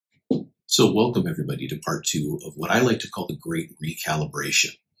So welcome everybody to part two of what I like to call the great recalibration.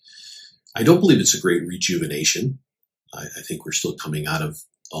 I don't believe it's a great rejuvenation. I think we're still coming out of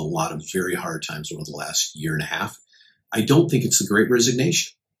a lot of very hard times over the last year and a half. I don't think it's the great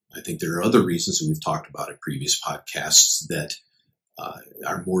resignation. I think there are other reasons that we've talked about in previous podcasts that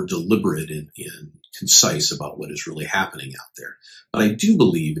are more deliberate and concise about what is really happening out there. But I do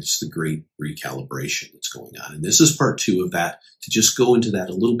believe it's the great recalibration that's going on. And this is part two of that, to just go into that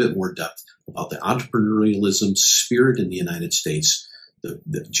a little bit more depth about the entrepreneurialism spirit in the United States,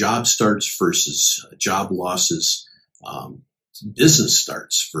 the job starts versus job losses, business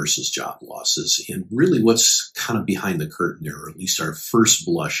starts versus job losses, and really what's kind of behind the curtain there, or at least our first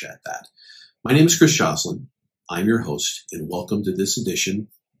blush at that. My name is Chris Joslin. I'm your host, and welcome to this edition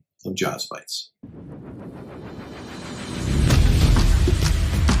of Jaws Bites.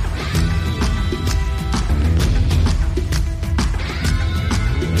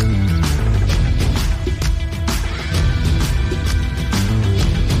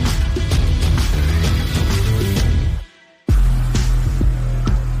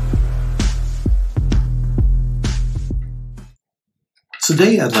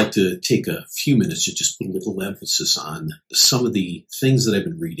 Today, I'd like to take a few minutes to just put a little emphasis on some of the things that I've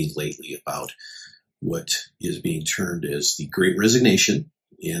been reading lately about what is being termed as the Great Resignation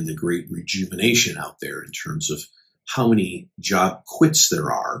and the Great Rejuvenation out there in terms of how many job quits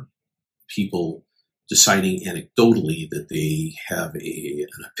there are, people deciding anecdotally that they have an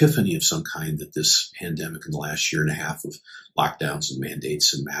epiphany of some kind that this pandemic in the last year and a half of lockdowns and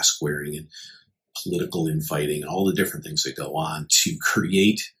mandates and mask wearing and political infighting, all the different things that go on to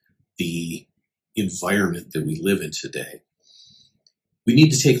create the environment that we live in today. We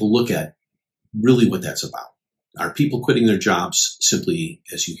need to take a look at really what that's about. Are people quitting their jobs simply,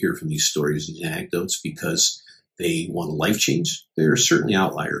 as you hear from these stories and anecdotes, because they want a life change? There are certainly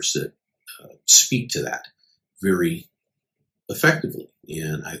outliers that speak to that very effectively.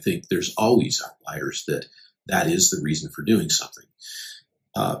 And I think there's always outliers that is the reason for doing something.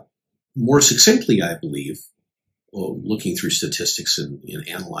 More succinctly, I believe, looking through statistics and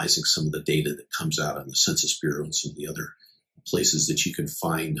analyzing some of the data that comes out on the Census Bureau and some of the other places that you can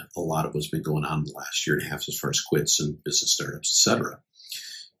find a lot of what's been going on in the last year and a half as far as quits and business startups, et cetera.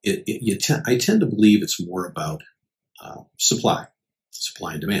 I tend to believe it's more about supply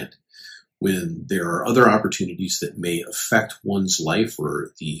and demand. When there are other opportunities that may affect one's life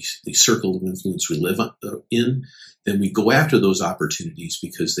or the circle of influence we live in, then we go after those opportunities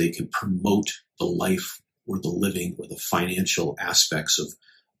because they can promote the life or the living or the financial aspects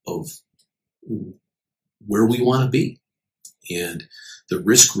of where we want to be. And the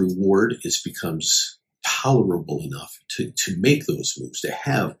risk reward becomes tolerable enough to make those moves, to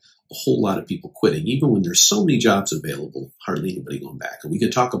have a whole lot of people quitting, even when there's so many jobs available, hardly anybody going back. And we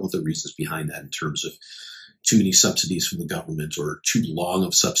can talk about the reasons behind that in terms of too many subsidies from the government or too long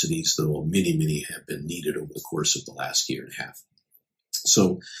of subsidies, though many have been needed over the course of the last year and a half.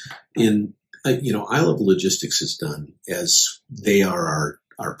 So I Love Logistics is done, as they are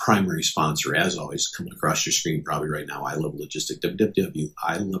our primary sponsor, as always, coming across your screen probably right now, I Love Logistics,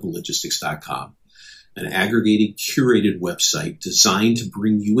 www.ilovelogistics.com. An aggregated, curated website designed to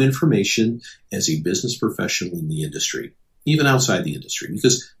bring you information as a business professional in the industry, even outside the industry,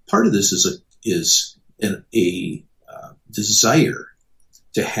 because part of this is a desire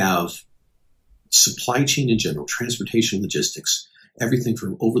to have supply chain in general, transportation, logistics, everything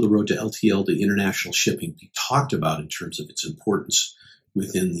from over the road to LTL to international shipping be talked about in terms of its importance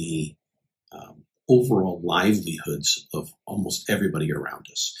within the overall livelihoods of almost everybody around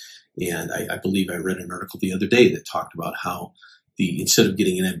us. And I believe I read an article the other day that talked about how instead of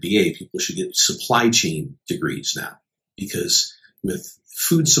getting an MBA, people should get supply chain degrees now, because with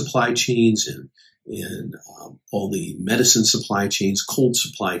food supply chains and all the medicine supply chains, cold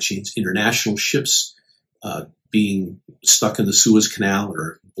supply chains, international ships being stuck in the Suez Canal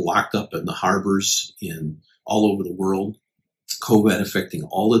or blocked up in the harbors all over the world, COVID affecting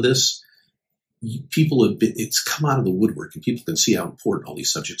all of this, it's come out of the woodwork, and people can see how important all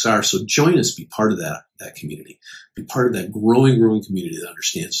these subjects are. So join us, be part of that community, be part of that growing community that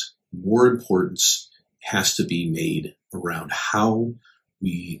understands more importance has to be made around how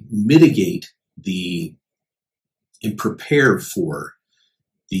we mitigate and prepare for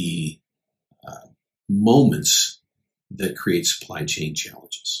the moments that create supply chain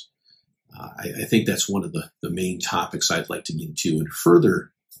challenges. I think that's one of the main topics I'd like to get into in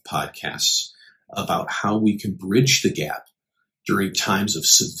further podcasts, about how we can bridge the gap during times of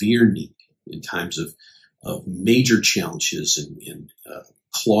severe need, in times of major challenges and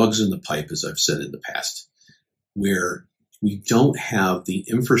clogs in the pipe, as I've said in the past, where we don't have the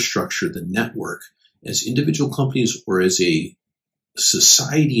infrastructure, the network, as individual companies or as a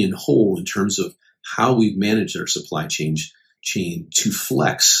society in whole in terms of how we've managed our supply chain to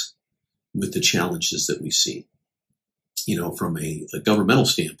flex with the challenges that we see. From a governmental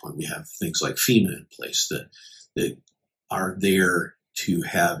standpoint, we have things like FEMA in place that are there to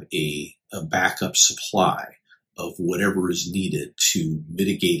have a backup supply of whatever is needed to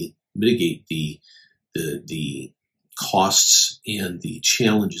mitigate the costs and the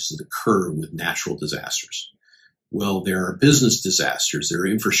challenges that occur with natural disasters. Well, there are business disasters, there are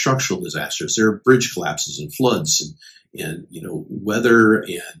infrastructural disasters, there are bridge collapses and floods and weather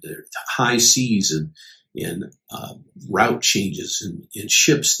and high seas and route changes and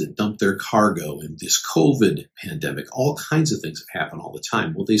ships that dump their cargo and this COVID pandemic, all kinds of things that happen all the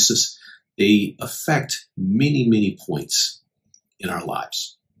time. Well, they affect many, many points in our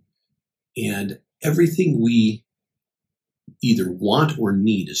lives. And everything we either want or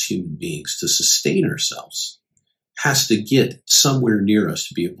need as human beings to sustain ourselves has to get somewhere near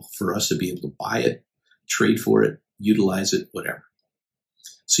us for us to be able to buy it, trade for it, utilize it, whatever.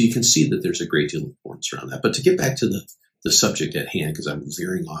 So you can see that there's a great deal of importance around that. But to get back to the subject at hand, because I'm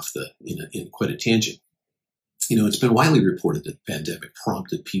veering off in quite a tangent, it's been widely reported that the pandemic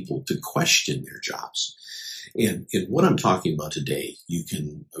prompted people to question their jobs. And what I'm talking about today, you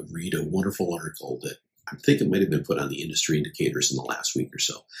can read a wonderful article that I think it might have been put on the industry indicators in the last week or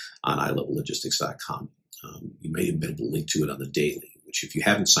so on iLevelLogistics.com. You may have been able to link to it on the daily, which if you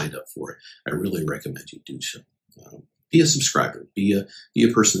haven't signed up for it, I really recommend you do so. Be a subscriber, be a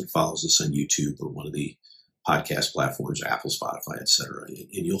person that follows us on YouTube or one of the podcast platforms, Apple, Spotify, etc.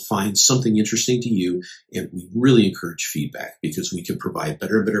 And you'll find something interesting to you. And we really encourage feedback because we can provide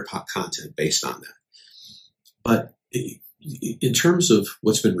better and better content based on that. But in terms of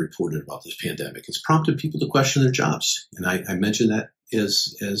what's been reported about this pandemic, it's prompted people to question their jobs. And I mentioned that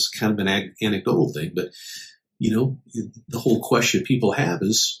as kind of an anecdotal thing, but the whole question people have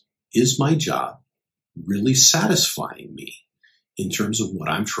is my job really satisfying me in terms of what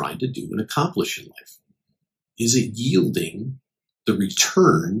I'm trying to do and accomplish in life? Is it yielding the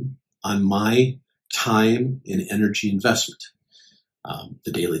return on my time and energy investment?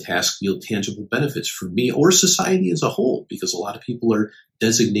 The daily tasks yield tangible benefits for me or society as a whole, because a lot of people are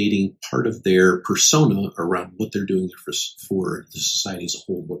designating part of their persona around what they're doing for the society as a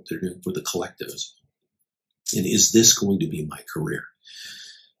whole, what they're doing for the collective as a whole. And is this going to be my career?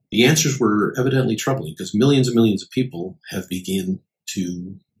 The answers were evidently troubling because millions and millions of people have begun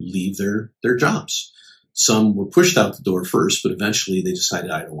to leave their jobs. Some were pushed out the door first, but eventually they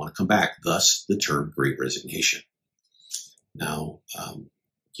decided, I don't want to come back. Thus, the term Great Resignation. Now,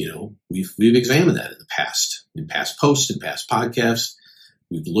 we've examined that in past posts, in past podcasts.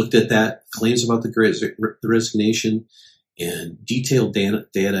 We've looked at that, claims about the resignation, and detailed data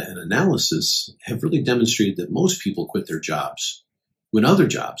and analysis have really demonstrated that most people quit their jobs when other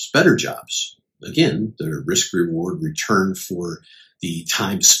jobs, better jobs, again, the risk-reward return for the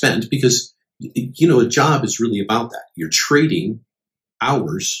time spent, because, a job is really about that. You're trading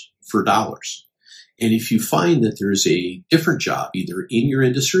hours for dollars. And if you find that there's a different job, either in your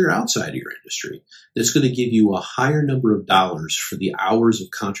industry or outside of your industry, that's going to give you a higher number of dollars for the hours of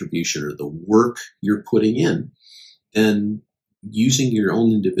contribution or the work you're putting in, then using your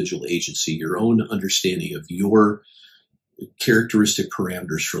own individual agency, your own understanding of your characteristic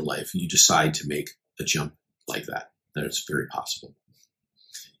parameters for life, you decide to make a jump like that. That's very possible.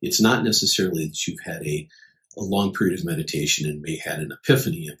 It's not necessarily that you've had a long period of meditation and may have had an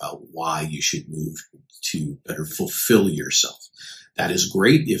epiphany about why you should move to better fulfill yourself. That is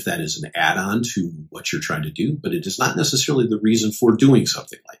great if that is an add-on to what you're trying to do, but it is not necessarily the reason for doing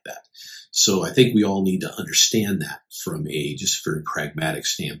something like that. So I think we all need to understand that from a just very pragmatic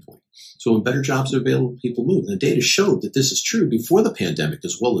standpoint. So when better jobs are available, people move. And the data showed that this is true before the pandemic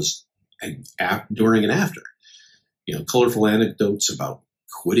as well as during and after. Colorful anecdotes about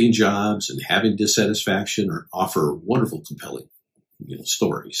quitting jobs and having dissatisfaction offer wonderful, compelling,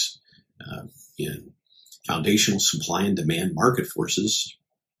 stories. In foundational supply and demand market forces,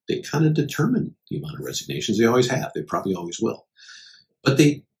 they kind of determine the amount of resignations. They always have. They probably always will. But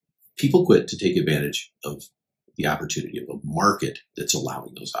people quit to take advantage of the opportunity of a market that's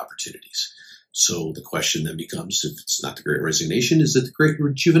allowing those opportunities. So the question then becomes, if it's not the Great Resignation, is it the Great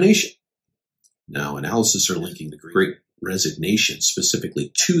Rejuvenation? Now, analysis are linking the Great Resignation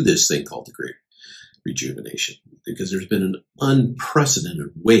specifically to this thing called the Great Rejuvenation, because there's been an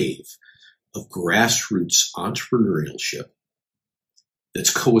unprecedented wave of grassroots entrepreneurship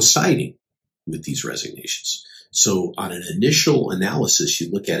that's coinciding with these resignations. So on an initial analysis, you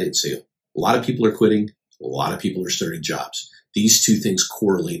look at it and say, a lot of people are quitting, A lot of people are starting jobs. These two things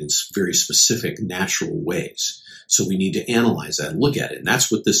correlate in very specific, natural ways. So we need to analyze that and look at it. And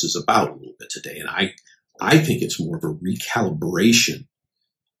that's what this is about a little bit today. And I think it's more of a recalibration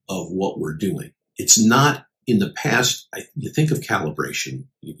of what we're doing. It's not in the past. You think of calibration,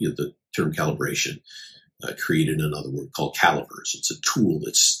 the term calibration created another word called calipers. It's a tool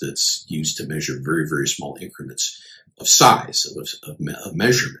that's used to measure very, very small increments of size, of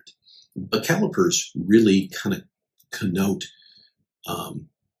measurement. But calipers really kind of connote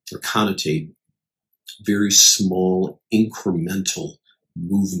or connotate very small incremental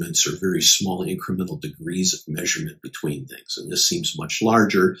movements or very small incremental degrees of measurement between things. And this seems much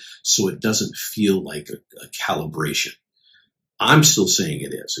larger, so it doesn't feel like a calibration. I'm still saying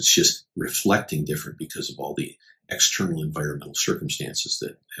it is. It's just reflecting different because of all the external environmental circumstances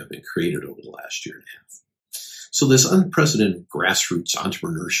that have been created over the last year and a half. So this unprecedented grassroots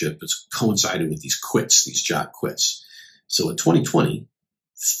entrepreneurship has coincided with these quits, these job quits. So in 2020,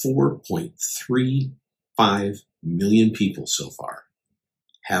 4.35 million people so far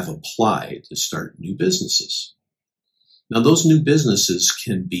have applied to start new businesses. Now, those new businesses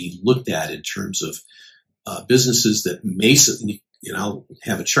can be looked at in terms of businesses that may, I'll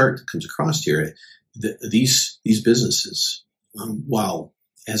have a chart that comes across here. These businesses, while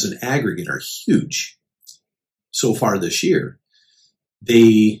as an aggregate are huge so far this year,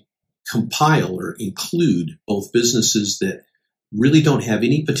 they compile or include both businesses that really don't have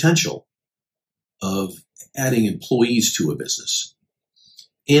any potential of adding employees to a business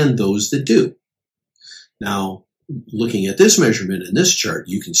and those that do. Now, looking at this measurement in this chart,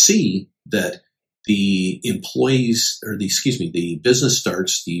 you can see that the business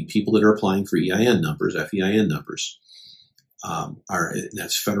starts, the people that are applying for FEIN numbers,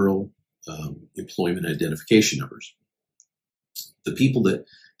 that's federal employment identification numbers. The people that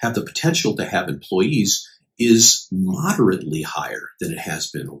have the potential to have employees is moderately higher than it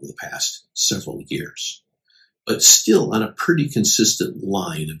has been over the past several years, but still on a pretty consistent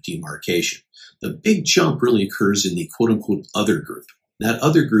line of demarcation. The big jump really occurs in the quote-unquote other group. That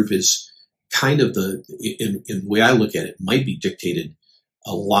other group is kind of in the way I look at it, might be dictated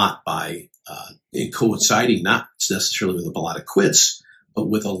a lot by coinciding, not necessarily with a lot of quits, but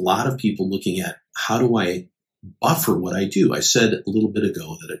with a lot of people looking at how do I buffer what I do. I said a little bit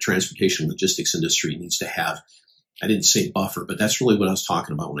ago that a transportation logistics industry needs to have, I didn't say buffer, but that's really what I was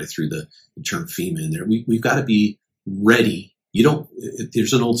talking about when I threw the term FEMA in there. We've got to be ready.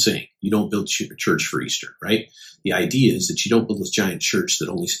 There's an old saying, you don't build church for Easter, right? The idea is that you don't build this giant church that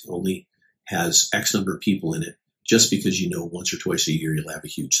only has X number of people in it just because once or twice a year you'll have a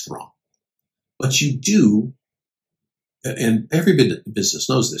huge throng. But you do, and every business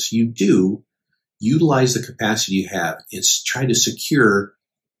knows this, you do utilize the capacity you have and try to secure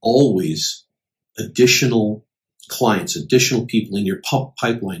always additional clients, additional people in your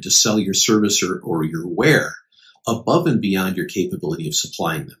pipeline to sell your service or your ware above and beyond your capability of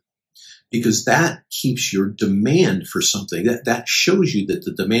supplying them. Because that keeps your demand for something, that shows you that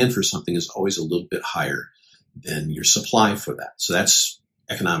the demand for something is always a little bit higher than your supply for that. So that's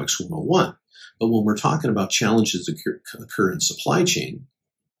economics 101. But when we're talking about challenges that occur in supply chain,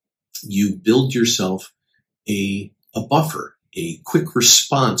 you build yourself a buffer, a quick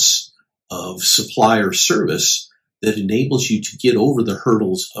response of supply or service that enables you to get over the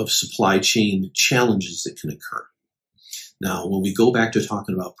hurdles of supply chain challenges that can occur. Now, when we go back to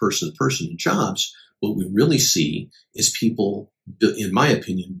talking about person-to-person jobs, what we really see is people, in my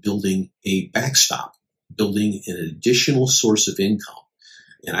opinion, building a backstop, building an additional source of income.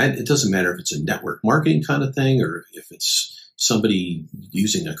 And it doesn't matter if it's a network marketing kind of thing or if it's somebody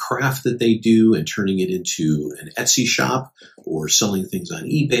using a craft that they do and turning it into an Etsy shop or selling things on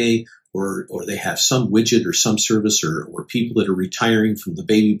eBay, or they have some widget or some service or people that are retiring from the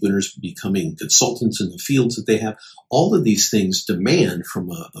baby boomers becoming consultants in the fields that they have. All of these things demand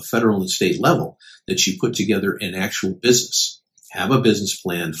from a federal and state level that you put together an actual business. Have a business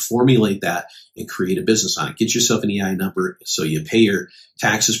plan, formulate that, and create a business on it. Get yourself an EI number so you pay your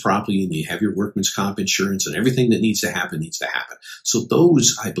taxes properly and you have your workman's comp insurance and everything that needs to happen. So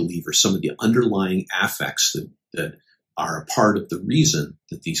those, I believe, are some of the underlying affects that are a part of the reason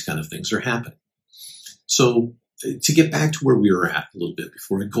that these kind of things are happening. So to get back to where we were at a little bit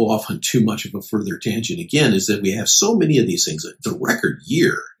before I go off on too much of a further tangent again, is that we have so many of these things, the record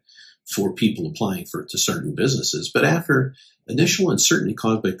year for people applying to start new businesses. But after initial uncertainty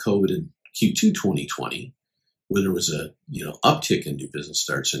caused by COVID in Q2 2020, where there was a uptick in new business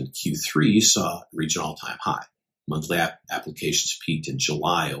starts in Q3, saw reach an all-time high. Monthly applications peaked in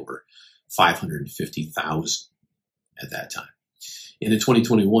July over 550,000 at that time. And in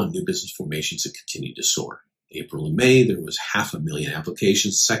 2021, new business formations have continued to soar. April and May, there was 500,000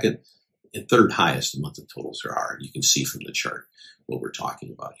 applications, second and third highest month of totals there are. You can see from the chart what we're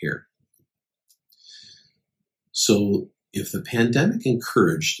talking about here. So if the pandemic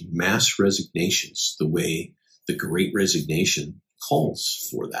encouraged mass resignations the way the Great Resignation calls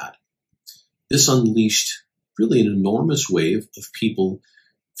for that, this unleashed really an enormous wave of people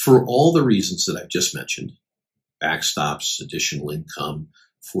for all the reasons that I've just mentioned. Backstops, additional income,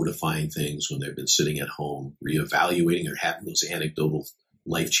 fortifying things when they've been sitting at home, reevaluating or having those anecdotal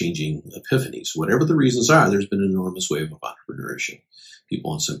life-changing epiphanies. Whatever the reasons are, there's been an enormous wave of entrepreneurship.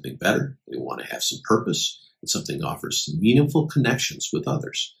 People want something better. They want to have some purpose and something that offers meaningful connections with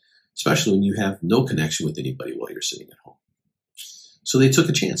others, especially when you have no connection with anybody while you're sitting at home. So they took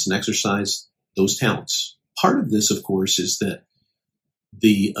a chance and exercised those talents. Part of this, of course, is that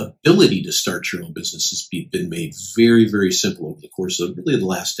the ability to start your own business has been made very, very simple over the course of really the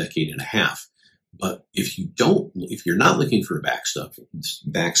last decade and a half. But if you're not looking for a backstop,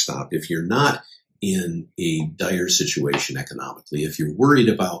 if you're not in a dire situation economically, if you're worried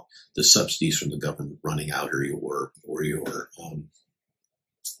about the subsidies from the government running out, or your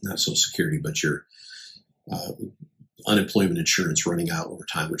not Social Security, but your unemployment insurance running out over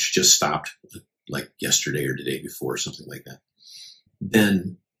time, which just stopped like yesterday or the day before, something like that,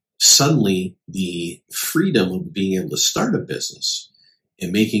 then suddenly the freedom of being able to start a business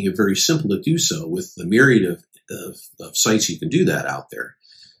and making it very simple to do so with the myriad of sites you can do that out there,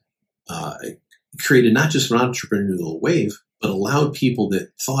 created not just an entrepreneurial wave, but allowed people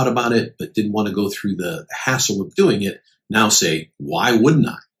that thought about it but didn't want to go through the hassle of doing it now say, why wouldn't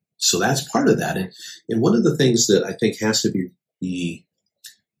I? So that's part of that. And one of the things that I think has to be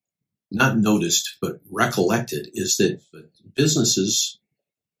not noticed but recollected is that businesses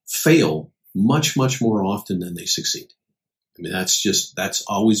fail much, much more often than they succeed. I mean, that's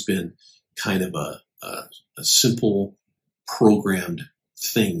always been kind of a simple programmed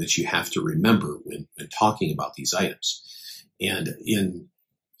thing that you have to remember when talking about these items. And if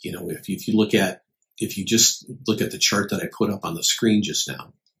you just look at the chart that I put up on the screen just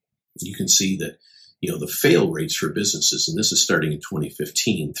now, you can see that, the fail rates for businesses, and this is starting in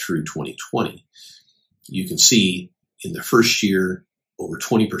 2015 through 2020, you can see in the first year, over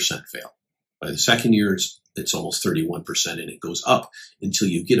 20% fail. By the second year, it's almost 31%, and it goes up until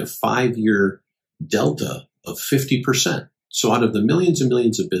you get a 5-year delta of 50%. So out of the millions and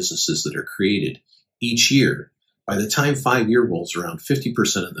millions of businesses that are created each year, by the time 5-year rolls around,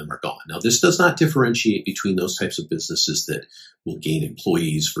 50% of them are gone. Now, this does not differentiate between those types of businesses that will gain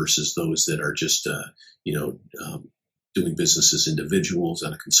employees versus those that are just, doing business as individuals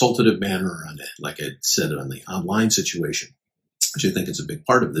on a consultative manner, or like I said, on the online situation, which I think is a big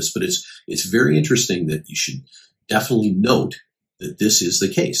part of this. But it's very interesting that you should definitely note that this is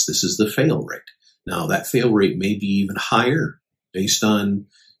the case. This is the fail rate. Now, that fail rate may be even higher based on,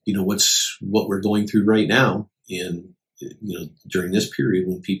 what we're going through right now during this period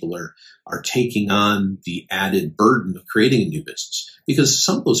when people are taking on the added burden of creating a new business. Because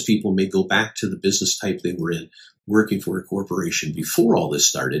some of those people may go back to the business type they were in, working for a corporation before all this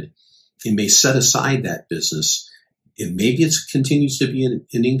started, and may set aside that business. And maybe it continues to be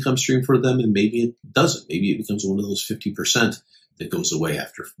an income stream for them, and maybe it doesn't. Maybe it becomes one of those 50% that goes away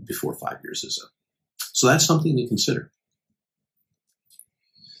before 5 years is up. So that's something to consider.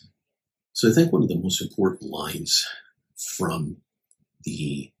 So I think one of the most important lines from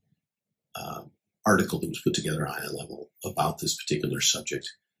the article that was put together on iLevel about this particular subject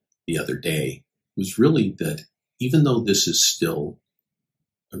the other day was really that even though this is still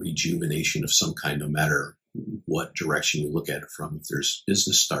a rejuvenation of some kind, no matter what direction you look at it from, if there's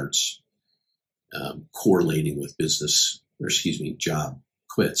business starts correlating with job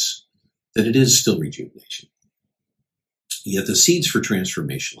quits, that it is still rejuvenation. Yet the seeds for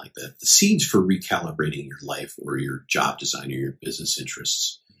transformation like that, the seeds for recalibrating your life or your job design or your business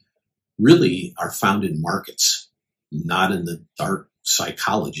interests, really are found in markets, not in the dark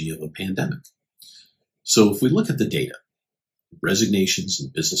psychology of a pandemic. So if we look at the data, resignations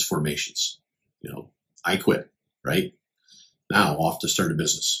and business formations, I quit, right? Now off to start a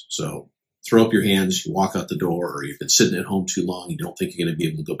business. So throw up your hands, you walk out the door, or you've been sitting at home too long, you don't think you're going to be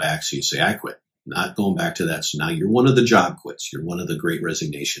able to go back, so you say, I quit. Not going back to that. So now you're one of the job quits. You're one of the Great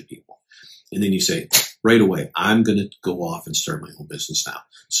Resignation people. And then you say, right away, I'm going to go off and start my own business now.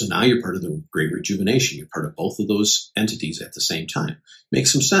 So now you're part of the Great Rejuvenation. You're part of both of those entities at the same time.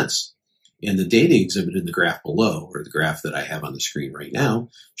 Makes some sense. And the data exhibited in the graph below, or the graph that I have on the screen right now,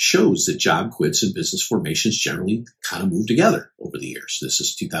 shows that job quits and business formations generally kind of move together over the years. This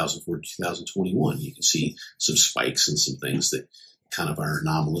is 2004 to 2021. You can see some spikes and some things that kind of are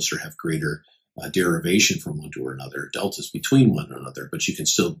anomalous or have greater derivation from one to another, deltas between one another, but you can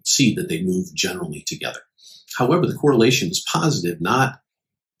still see that they move generally together. However, the correlation is positive, not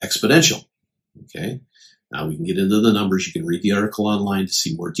exponential. Okay. Now we can get into the numbers. You can read the article online to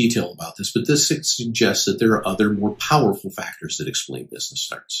see more detail about this, but this suggests that there are other more powerful factors that explain business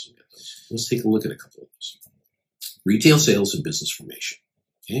starts. Let's take a look at a couple of those. Retail sales and business formation.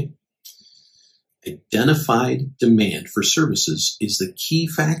 Okay. Identified demand for services is the key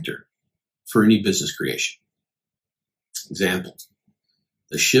factor for any business creation. Example,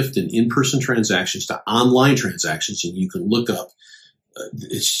 the shift in-person transactions to online transactions, and you can look up,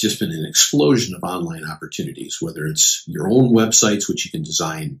 it's just been an explosion of online opportunities, whether it's your own websites, which you can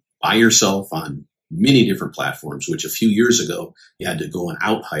design by yourself on many different platforms, which a few years ago you had to go and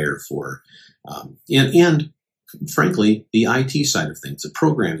out-hire for, and frankly, the IT side of things, the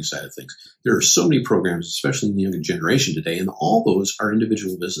programming side of things. There are so many programs, especially in the younger generation today, and all those are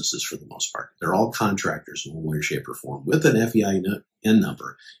individual businesses for the most part. They're all contractors in one way, shape, or form with an FEIN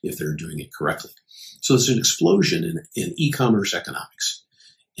number if they're doing it correctly. So it's an explosion in e-commerce economics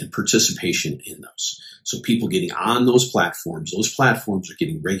and participation in those. So people getting on those platforms are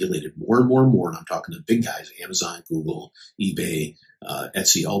getting regulated more and more and more. And I'm talking to big guys, Amazon, Google, eBay,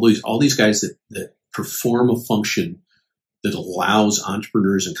 Etsy, all these guys that perform a function that allows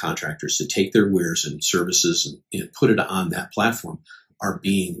entrepreneurs and contractors to take their wares and services and put it on that platform are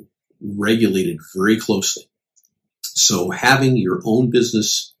being regulated very closely. So having your own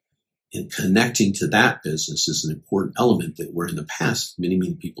business and connecting to that business is an important element that where in the past, many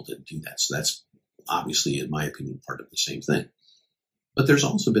people didn't do that. So that's obviously, in my opinion, part of the same thing. But there's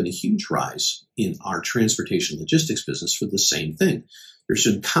also been a huge rise in our transportation logistics business for the same thing. There's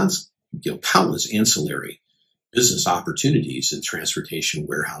been countless ancillary business opportunities in transportation,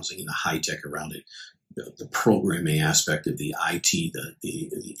 warehousing, and the high tech around it, the programming aspect of the IT,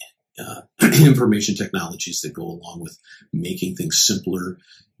 the information technologies that go along with making things simpler,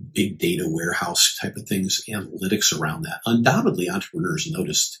 big data warehouse type of things, analytics around that. Undoubtedly, entrepreneurs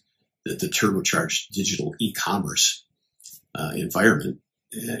noticed that the turbocharged digital e-commerce environment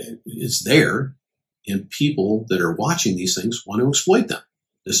is there, and people that are watching these things want to exploit them.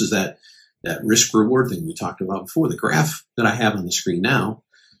 This is that risk-reward thing we talked about before. The graph that I have on the screen now,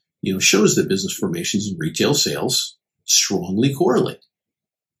 shows that business formations and retail sales strongly correlate.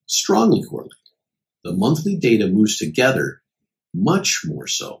 Strongly correlate. The monthly data moves together much more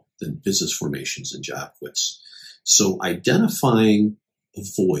so than business formations and job quits. So identifying a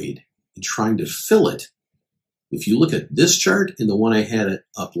void and trying to fill it, if you look at this chart and the one I had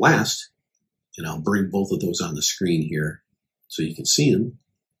up last, and I'll bring both of those on the screen here so you can see them,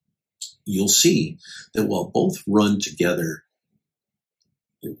 you'll see that while both run together,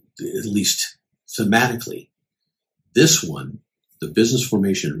 at least thematically, this one, the business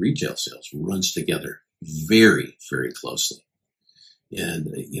formation and retail sales, runs together very, very closely. And,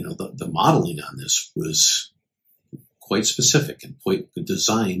 the modeling on this was quite specific and quite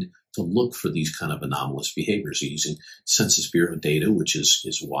designed to look for these kind of anomalous behaviors using Census Bureau data, which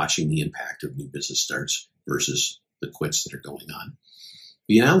is watching the impact of new business starts versus the quits that are going on.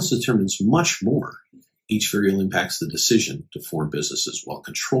 The analysis determines much more. Each variable impacts the decision to form businesses while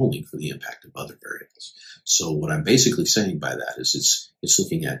controlling for the impact of other variables. So what I'm basically saying by that is it's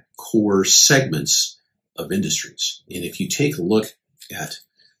looking at core segments of industries. And if you take a look at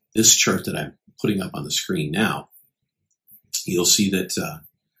this chart that I'm putting up on the screen now, you'll see that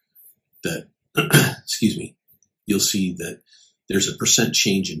you'll see that there's a percent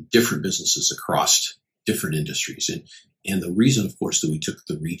change in different businesses across different industries. And the reason, of course, that we took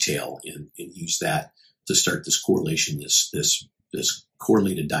the retail and used that to start this correlation, this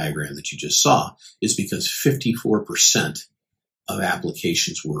correlated diagram that you just saw, is because 54% of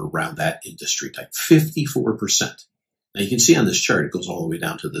applications were around that industry type. 54%. Now you can see on this chart, it goes all the way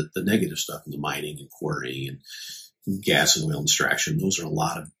down to the negative stuff in the mining and quarrying and gas and oil extraction. Those are a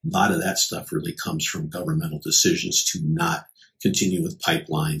lot of that stuff really comes from governmental decisions to not continue with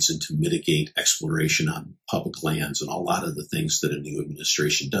pipelines and to mitigate exploration on public lands and a lot of the things that a new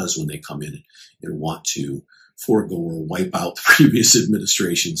administration does when they come in and want to forego or wipe out the previous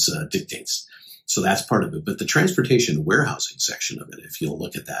administration's dictates. So that's part of it. But the transportation and warehousing section of it, if you'll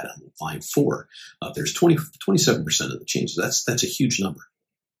look at that on line 4, there's 27% of the changes. That's a huge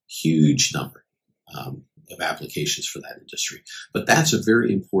number of applications for that industry. But that's a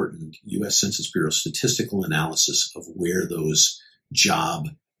very important U.S. Census Bureau statistical analysis of where those job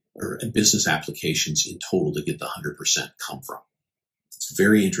or business applications in total to get the 100% come from. It's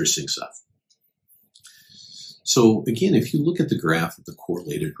very interesting stuff. So again, if you look at the graph of the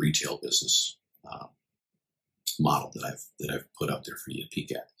correlated retail business, model that I've put up there for you to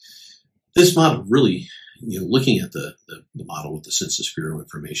peek at. This model really, looking at the model with the Census Bureau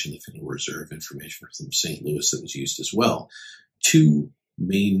information, the Federal Reserve information from St. Louis that was used as well, two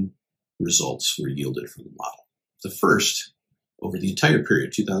main results were yielded from the model. The first, over the entire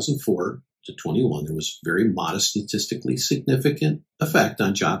period, 2004 to 21, there was very modest, statistically significant effect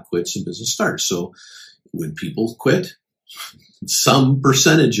on job quits and business starts. So when people quit, some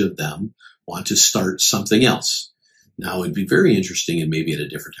percentage of them want to start something else. Now, it'd be very interesting, and maybe at a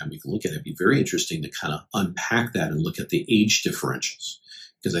different time we can look at it, it'd be very interesting to kind of unpack that and look at the age differentials.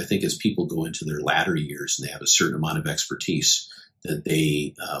 Because I think as people go into their latter years and they have a certain amount of expertise, that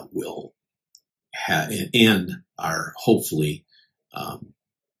they will have and are hopefully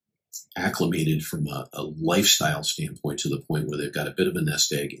acclimated from a lifestyle standpoint to the point where they've got a bit of a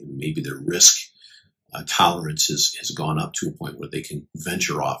nest egg and maybe their risk tolerance has gone up to a point where they can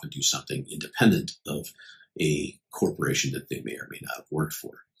venture off and do something independent of a corporation that they may or may not have worked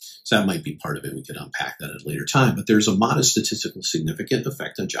for. So that might be part of it. We could unpack that at a later time. But there's a modest statistical significant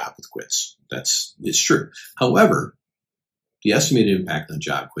effect on job quits. It's true. However, the estimated impact on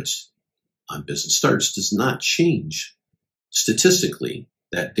job quits on business starts does not change statistically.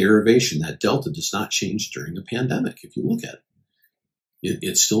 That derivation, that delta, does not change during the pandemic. If you look at it,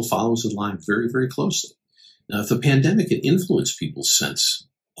 it still follows the line very, very closely. Now, if the pandemic had influenced people's sense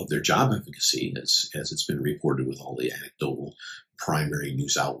of their job efficacy, as it's been reported with all the anecdotal primary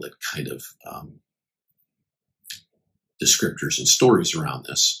news outlet kind of descriptors and stories around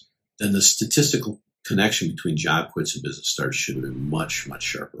this, then the statistical connection between job quits and business starts should have been much, much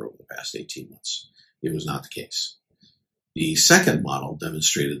sharper over the past 18 months. It was not the case. The second model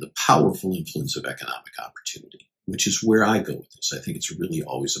demonstrated the powerful influence of economic opportunity, which is where I go with this. I think it's really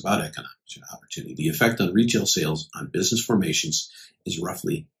always about economic opportunity. The effect on retail sales on business formations is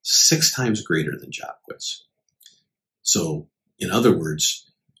roughly 6 times greater than job quits. So, in other words,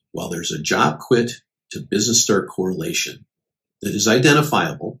 while there's a job quit to business start correlation that is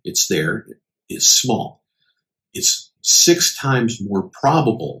identifiable, it's there, it's small. It's 6 times more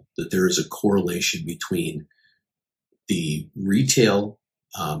probable that there is a correlation between the retail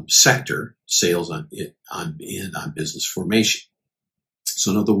sector sales on business formation.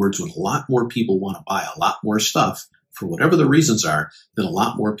 So in other words, when a lot more people want to buy a lot more stuff for whatever the reasons are, then a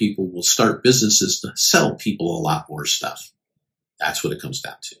lot more people will start businesses to sell people a lot more stuff. That's what it comes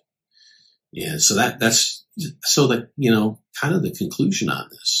down to. And so that's kind of the conclusion on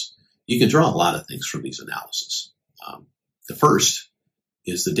this. You can draw a lot of things from these analyses. The first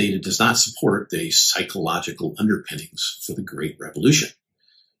is the data does not support the psychological underpinnings for the Great Revolution.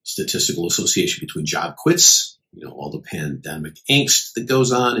 Statistical association between job quits, all the pandemic angst that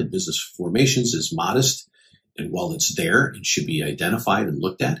goes on in business formations is modest. And while it's there and should be identified and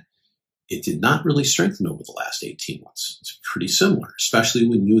looked at, it did not really strengthen over the last 18 months. It's pretty similar, especially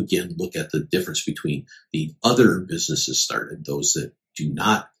when you again look at the difference between the other businesses started, those that do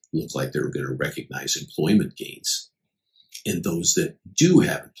not look like they're going to recognize employment gains, and those that do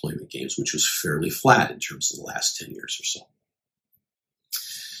have employment gains, which was fairly flat in terms of the last 10 years or so.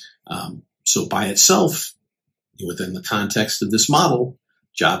 So by itself, within the context of this model,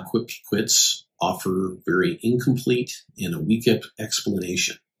 job quits offer very incomplete and a weak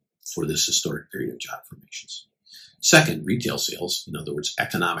explanation for this historic period of job formations. Second, retail sales, in other words,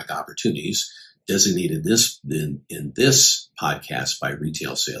 economic opportunities, designated this in this podcast by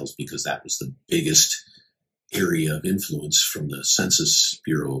retail sales because that was the biggest area of influence from the Census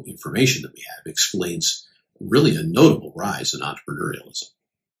Bureau information that we have, explains really a notable rise in entrepreneurialism.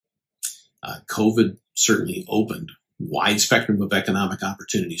 COVID certainly opened wide spectrum of economic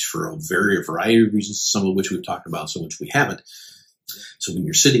opportunities for a variety of reasons, some of which we've talked about, some of which we haven't. So when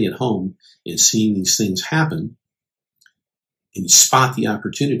you're sitting at home and seeing these things happen, and you spot the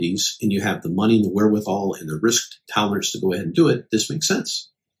opportunities, and you have the money and the wherewithal and the risk tolerance to go ahead and do it, this makes sense.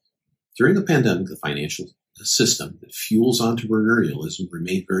 During the pandemic, the financial system that fuels entrepreneurialism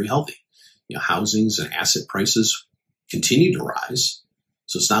remained very healthy. Housings and asset prices continued to rise,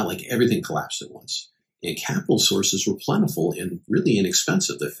 so it's not like everything collapsed at once. And capital sources were plentiful and really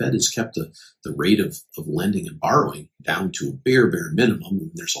inexpensive. The Fed has kept the rate of lending and borrowing down to a bare minimum.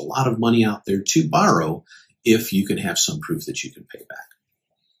 And there's a lot of money out there to borrow if you can have some proof that you can pay back.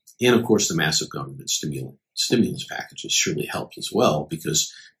 And of course, the massive government stimulus packages surely helped as well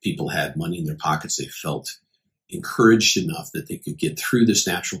because people had money in their pockets. They felt encouraged enough that they could get through this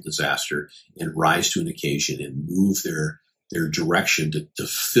natural disaster and rise to an occasion and move their direction to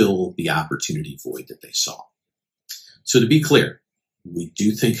fill the opportunity void that they saw. So to be clear, we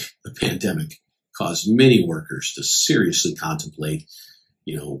do think the pandemic caused many workers to seriously contemplate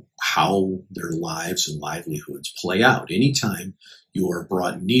how their lives and livelihoods play out. Anytime you are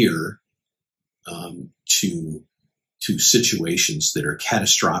brought near to situations that are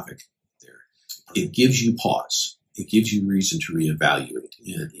catastrophic, it gives you pause. It gives you reason to reevaluate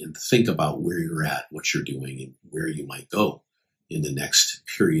and think about where you're at, what you're doing, and where you might go in the next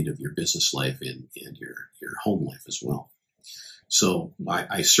period of your business life and your home life as well. So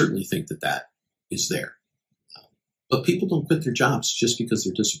I certainly think that is there. But people don't quit their jobs just because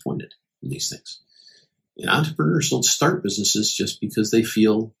they're disappointed in these things. And entrepreneurs don't start businesses just because they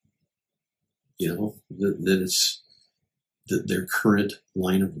feel, that their current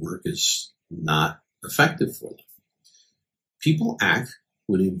line of work is not effective for them. People act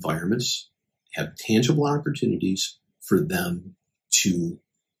when environments have tangible opportunities for them to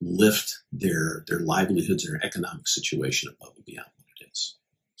lift their livelihoods or economic situation above and beyond what it is.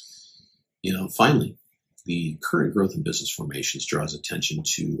 Finally, the current growth in business formations draws attention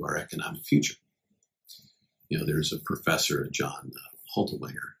to our economic future. There's a professor, John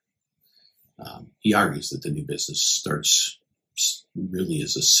Halterwenger. He argues that the new business starts really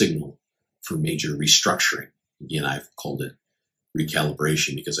as a signal for major restructuring. Again, I've called it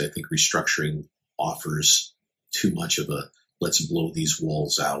recalibration because I think restructuring offers too much of a let's blow these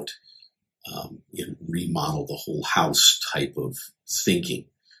walls out and remodel the whole house type of thinking,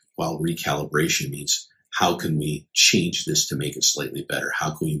 while recalibration means how can we change this to make it slightly better?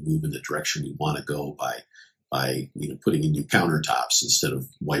 How can we move in the direction we want to go by putting in new countertops instead of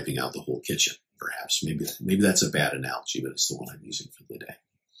wiping out the whole kitchen? Perhaps maybe that's a bad analogy, but it's the one I'm using for the day.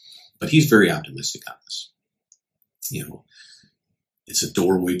 But he's very optimistic on this. It's a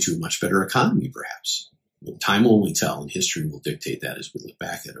doorway to a much better economy, perhaps. Well, time will only tell, and history will dictate that as we look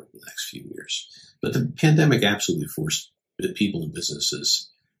back at it over the next few years. But the pandemic absolutely forced people and businesses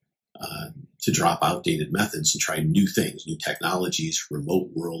to drop outdated methods and try new things, new technologies. Remote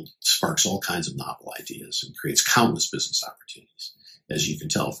world sparks all kinds of novel ideas and creates countless business opportunities, as you can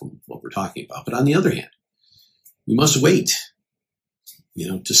tell from what we're talking about. But on the other hand, we must wait,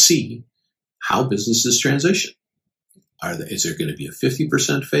 to see how businesses transition. Is there going to be a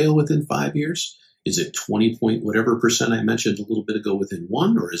 50% fail within 5 years? Is it 20 point whatever percent I mentioned a little bit ago within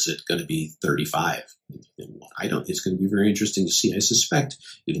 1, or is it going to be 35 within 1? It's going to be very interesting to see. I suspect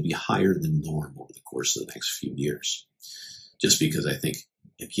it'll be higher than norm over the course of the next few years. Just because I think,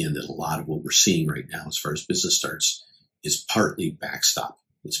 again, that a lot of what we're seeing right now as far as business starts is partly backstop.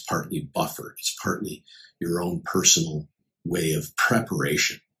 It's partly buffer. It's partly your own personal way of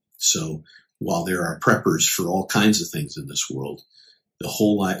preparation. So while there are preppers for all kinds of things in this world, the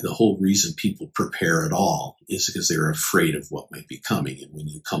whole reason people prepare at all is because they're afraid of what might be coming. And when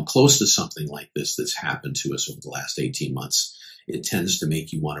you come close to something like this that's happened to us over the last 18 months, it tends to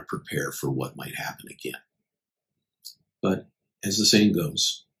make you want to prepare for what might happen again. But as the saying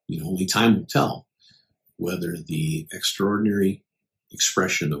goes, only time will tell whether the extraordinary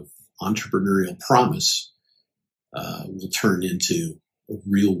expression of entrepreneurial promise will turn into a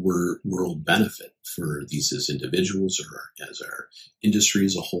real world benefit for these as individuals or as our industry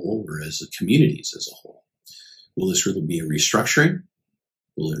as a whole or as communities as a whole. Will this really be a restructuring?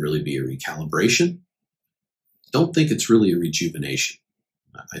 Will it really be a recalibration? Don't think it's really a rejuvenation.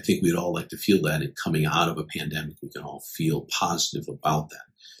 I think we'd all like to feel that, and coming out of a pandemic, we can all feel positive about that.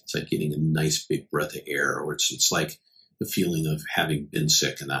 It's like getting a nice big breath of air, or it's like the feeling of having been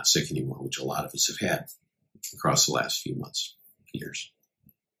sick and not sick anymore, which a lot of us have had across the last few months, years.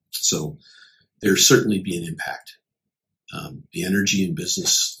 So there's certainly be an impact. The energy in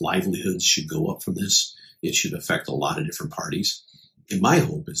business livelihoods should go up from this. It should affect a lot of different parties. And my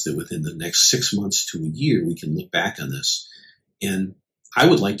hope is that within the next 6 months to a year, we can look back on this. And I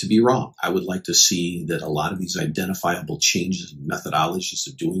would like to be wrong. I would like to see that a lot of these identifiable changes in methodologies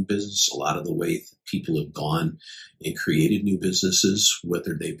of doing business, a lot of the way that people have gone and created new businesses,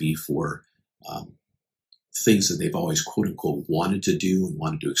 whether they be for things that they've always, quote unquote, wanted to do and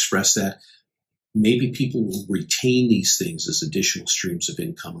wanted to express that, maybe people will retain these things as additional streams of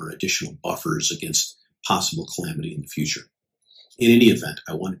income or additional buffers against possible calamity in the future. In any event,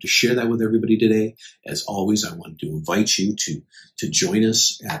 I wanted to share that with everybody today. As always, I wanted to invite you to join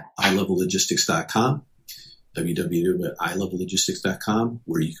us at iLevelLogistics.com, www.iLevelLogistics.com,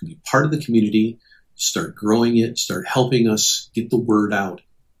 where you can be part of the community, start growing it, start helping us get the word out,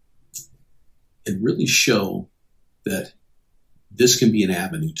 and really show that this can be an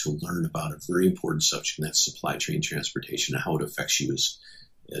avenue to learn about a very important subject, and that's supply chain transportation and how it affects you as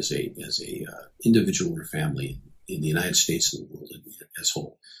a individual or family in the United States and the world as a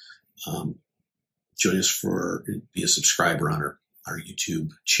whole. Join us be a subscriber on our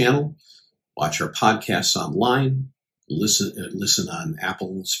YouTube channel. Watch our podcasts online. listen on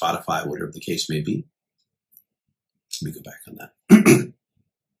Apple, Spotify, whatever the case may be. Let me go back on that.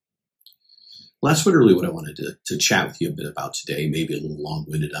 Well, that's really what I wanted to chat with you a bit about today. Maybe a little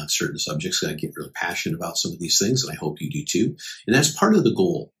long-winded on certain subjects. I get really passionate about some of these things, and I hope you do too. And that's part of the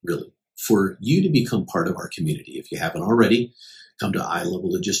goal, really, for you to become part of our community. If you haven't already, come to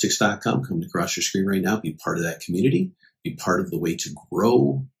iLevelLogistics.com. Come across your screen right now. Be part of that community. Be part of the way to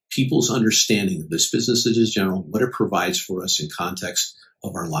grow people's understanding of this business in general, what it provides for us in context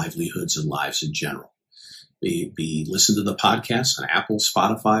of our livelihoods and lives in general. Listen to the podcast on Apple,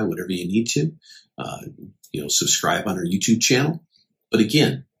 Spotify, whatever you need to. Subscribe on our YouTube channel. But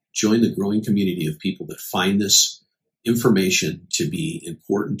again, join the growing community of people that find this information to be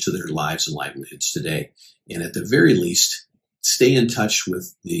important to their lives and livelihoods today. And at the very least, stay in touch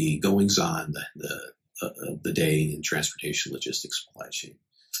with the goings on of the day in transportation, logistics, supply chain.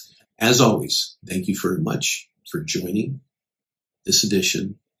 As always, thank you very much for joining this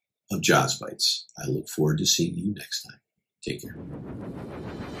edition of Jaws Bites. I look forward to seeing you next time. Take care.